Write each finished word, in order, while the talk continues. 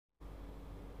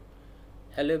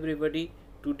Hello everybody,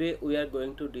 today we are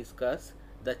going to discuss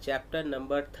the chapter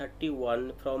number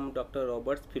 31 from Dr.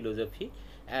 Robert's philosophy,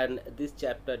 and this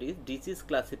chapter is disease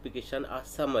classification, a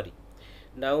summary.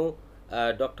 Now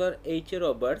Dr. H.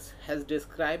 Roberts has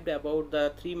described about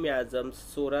the three miasms,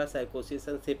 sora, psychosis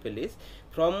and syphilis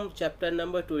from chapter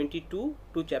number 22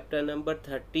 to chapter number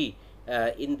 30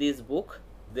 in this book.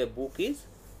 The book is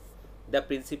The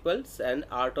Principles and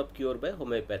Art of Cure by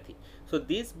Homeopathy. So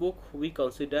this book we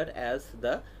consider as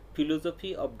the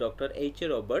philosophy of Dr. H.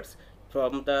 Roberts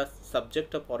from the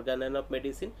subject of organ and of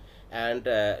medicine. And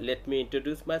let me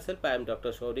introduce myself. I am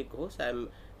Dr. Sourik. I am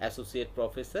associate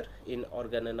professor in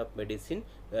organ and of medicine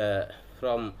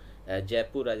from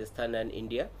Jaipur, Rajasthan and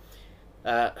India.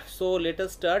 So let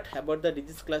us start about the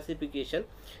disease classification.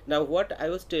 Now what I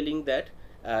was telling that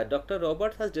Dr.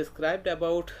 Roberts has described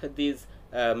about these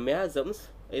miasms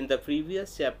in the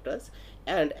previous chapters,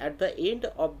 and at the end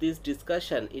of this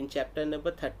discussion in chapter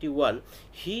number 31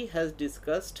 he has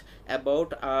discussed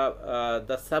about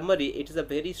the summary. It is a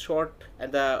very short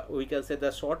and we can say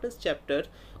the shortest chapter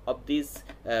of this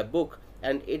book,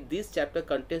 and this chapter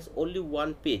contains only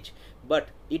one page, but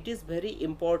it is very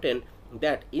important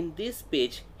that in this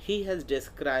page he has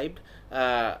described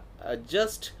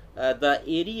just the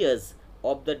areas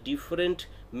of the different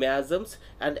miasms,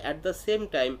 and at the same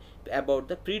time about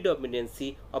the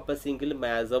predominancy of a single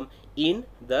miasm in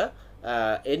the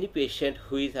any patient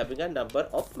who is having a number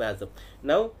of miasm.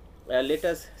 Now let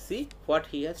us see what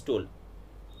he has told.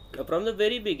 From the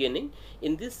very beginning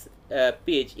in this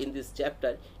page, in this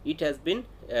chapter, it has been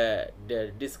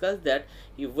discussed that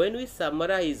when we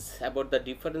summarize about the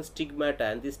different stigmata,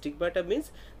 and this stigmata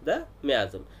means the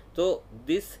miasm. So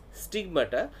this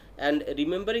stigmata, and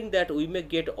remembering that we may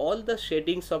get all the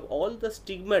shadings of all the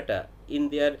stigmata in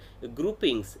their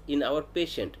groupings in our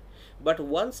patient, but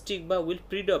one stigma will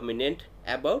predominate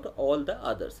about all the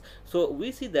others. So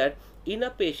we see that in a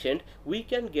patient we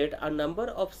can get a number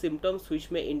of symptoms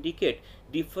which may indicate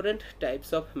different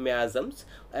types of miasms,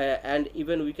 and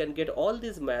even we can get all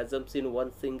these miasms in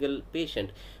one single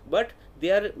patient, but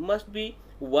there must be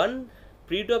one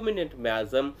predominant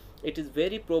miasm. It is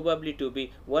very probably to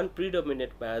be one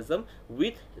predominant miasm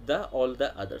with all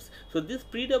the others. So this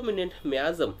predominant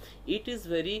miasm, it is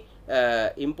very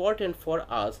important for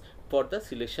us for the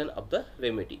selection of the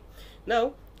remedy.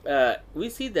 Now we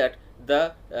see that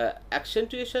the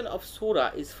accentuation of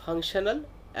sora is functional,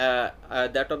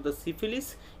 that of the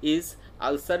syphilis is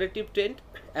ulcerative trend,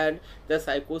 and the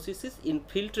psychosis is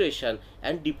infiltration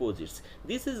and deposits.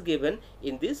 This is given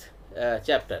in this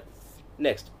chapter.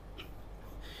 Next,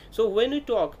 so when we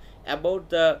talk about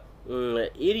the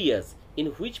areas in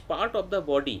which part of the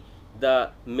body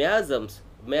the miasm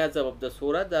of the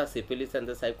sora, the syphilis and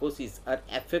the psychosis are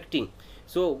affecting,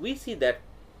 so we see that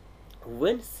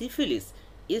when syphilis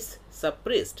is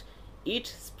suppressed, it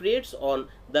spreads on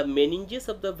the meninges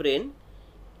of the brain.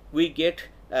 We get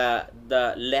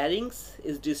the larynx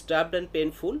is disturbed and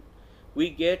painful.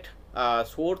 We get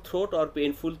sore throat or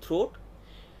painful throat.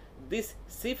 This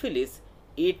syphilis,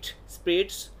 it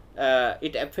spreads,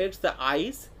 it affects the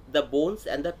eyes, the bones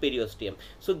and the periosteum.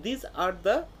 So these are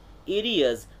the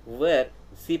areas where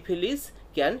syphilis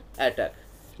can attack.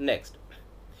 Next,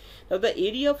 now the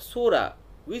area of sora,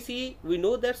 we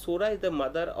know that sora is the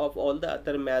mother of all the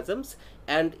other miasms,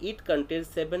 and it contains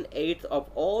 7/8 of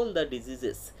all the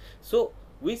diseases. So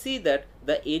we see that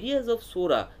the areas of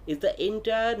sora is the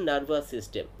entire nervous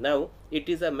system. Now it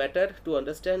is a matter to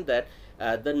understand that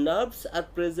the nerves are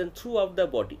present throughout the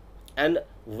body, and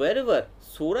wherever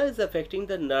sora is affecting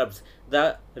the nerves,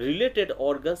 the related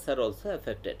organs are also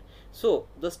affected. So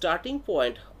the starting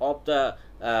point of the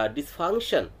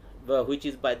dysfunction, which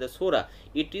is by the sora,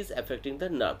 it is affecting the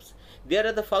nerves. There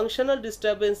are the functional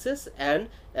disturbances, and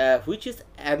which is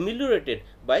ameliorated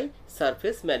by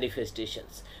surface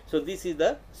manifestations. So this is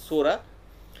the sora.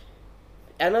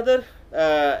 Another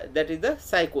that is the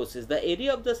psychosis. The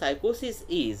area of the psychosis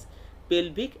is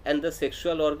pelvic and the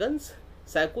sexual organs.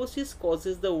 Psychosis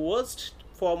causes the worst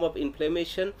form of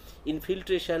inflammation,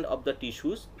 infiltration of the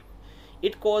tissues.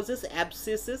 It causes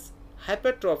abscesses,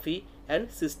 hypertrophy and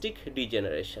cystic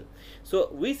degeneration. So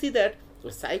we see that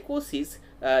psychosis,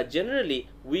 generally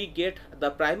we get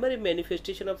the primary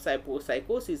manifestation of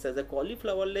psychosis as a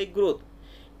cauliflower like growth,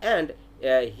 and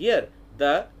here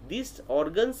these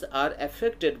organs are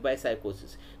affected by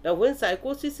psychosis. Now when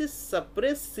psychosis is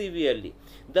suppressed severely,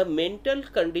 the mental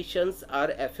conditions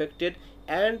are affected,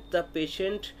 and the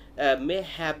patient may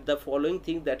have the following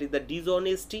thing, that is the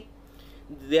dishonesty,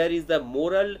 there is the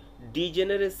moral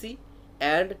degeneracy,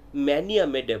 and mania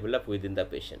may develop within the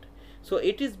patient. So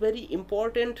it is very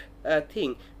important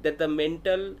thing that the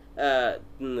mental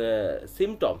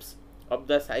symptoms of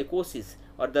the psychosis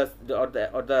or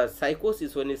the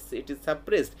psychosis, when it is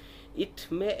suppressed, it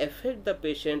may affect the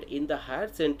patient in the higher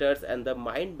centers, and the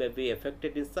mind may be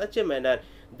affected in such a manner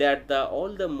that all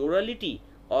the morality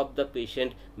of the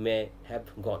patient may have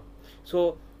gone.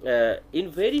 So in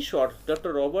very short,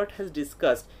 Dr. Robert has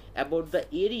discussed about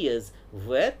the areas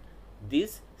where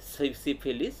this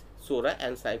syphilis, SORA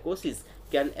and psychosis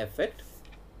can affect.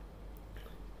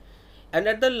 And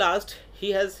at the last,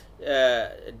 he has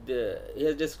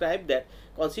described that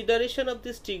consideration of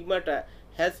this stigmata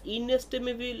has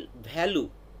inestimable value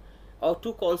or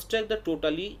to construct the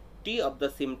totality of the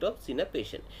symptoms in a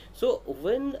patient. So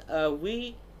when uh,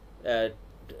 we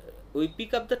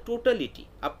pick up the totality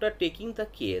after taking the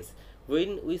case,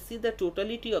 when we see the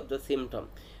totality of the symptom,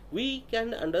 we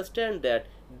can understand that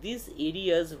these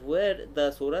areas where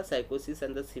the SORA psychosis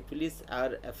and the syphilis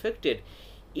are affected,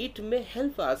 it may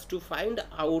help us to find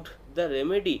out the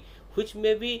remedy, which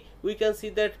may be, we can see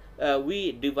that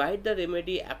we divide the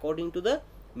remedy according to the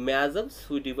miasms.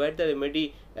 We divide the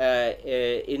remedy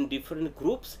in different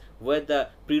groups where the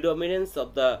predominance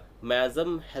of the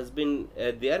miasm has been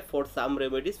there for some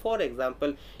remedies. For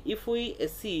example, if we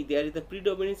see there is a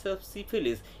predominance of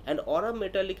syphilis, and aurum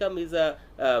metallicum is a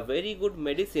very good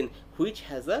medicine which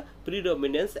has a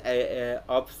predominance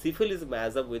of syphilis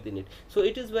miasm within it. So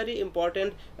it is very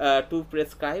important to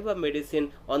prescribe a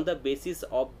medicine on the basis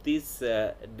of this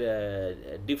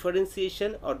the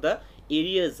differentiation or the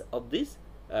areas of this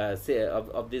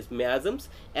of these miasms,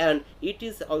 and it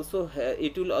is also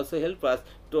it will also help us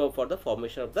for the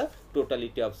formation of the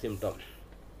totality of symptom.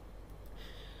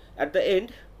 At the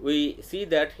end, we see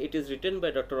that it is written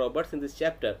by Dr. Roberts in this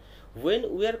chapter,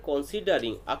 when we are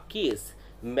considering a case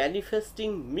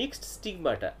manifesting mixed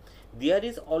stigmata, there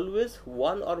is always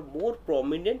one or more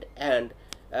prominent, and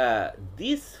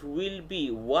this will be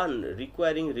one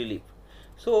requiring relief.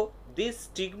 So this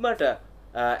stigmata,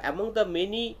 among the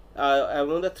many,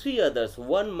 among the three others,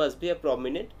 one must be a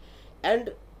prominent.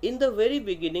 And in the very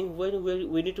beginning, when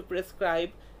we need to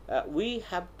prescribe, we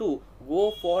have to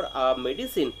go for a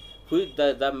medicine, which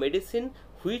the medicine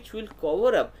which will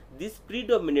cover up this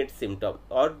predominant symptom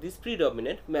or this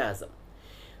predominant miasm.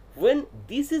 When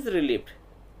this is relieved,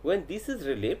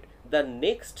 the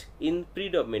next in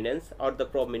predominance or the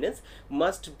prominence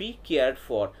must be cared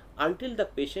for until the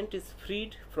patient is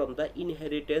freed from the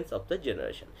inheritance of the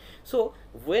generation. So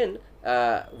when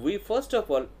we first of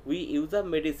all we use a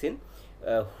medicine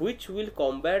which will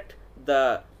combat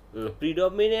the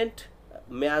predominant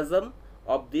miasm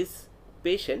of this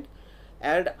patient,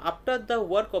 and after the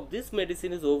work of this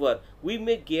medicine is over, we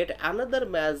may get another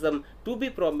miasm to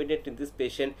be prominent in this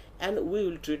patient, and we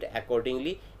will treat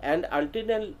accordingly, and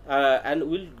until and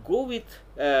we'll go with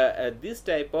this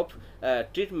type of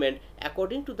treatment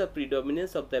according to the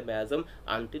predominance of the miasm,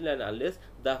 until and unless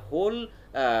the whole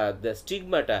the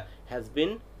stigmata has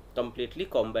been completely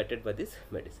combated by this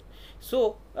medicine.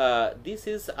 So this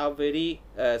is a very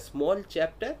small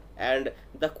chapter, and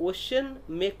the question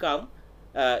may come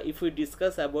if we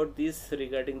discuss about this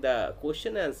regarding the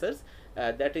question answers.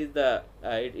 That is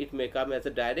it may come as a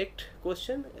direct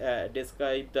question,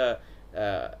 describe the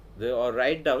or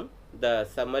write down the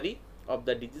summary of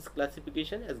the disease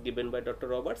classification as given by Dr.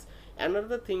 Roberts.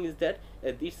 Another thing is that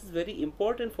this is very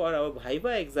important for our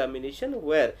viva examination,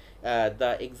 where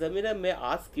the examiner may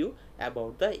ask you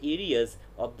about the areas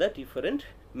of the different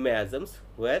miasms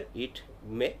where it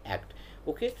may act.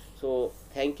 Okay, so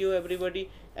thank you everybody,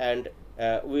 and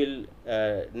we'll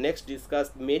next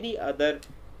discuss many other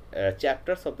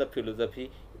chapters of the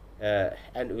philosophy,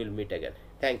 and we'll meet again.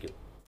 Thank you.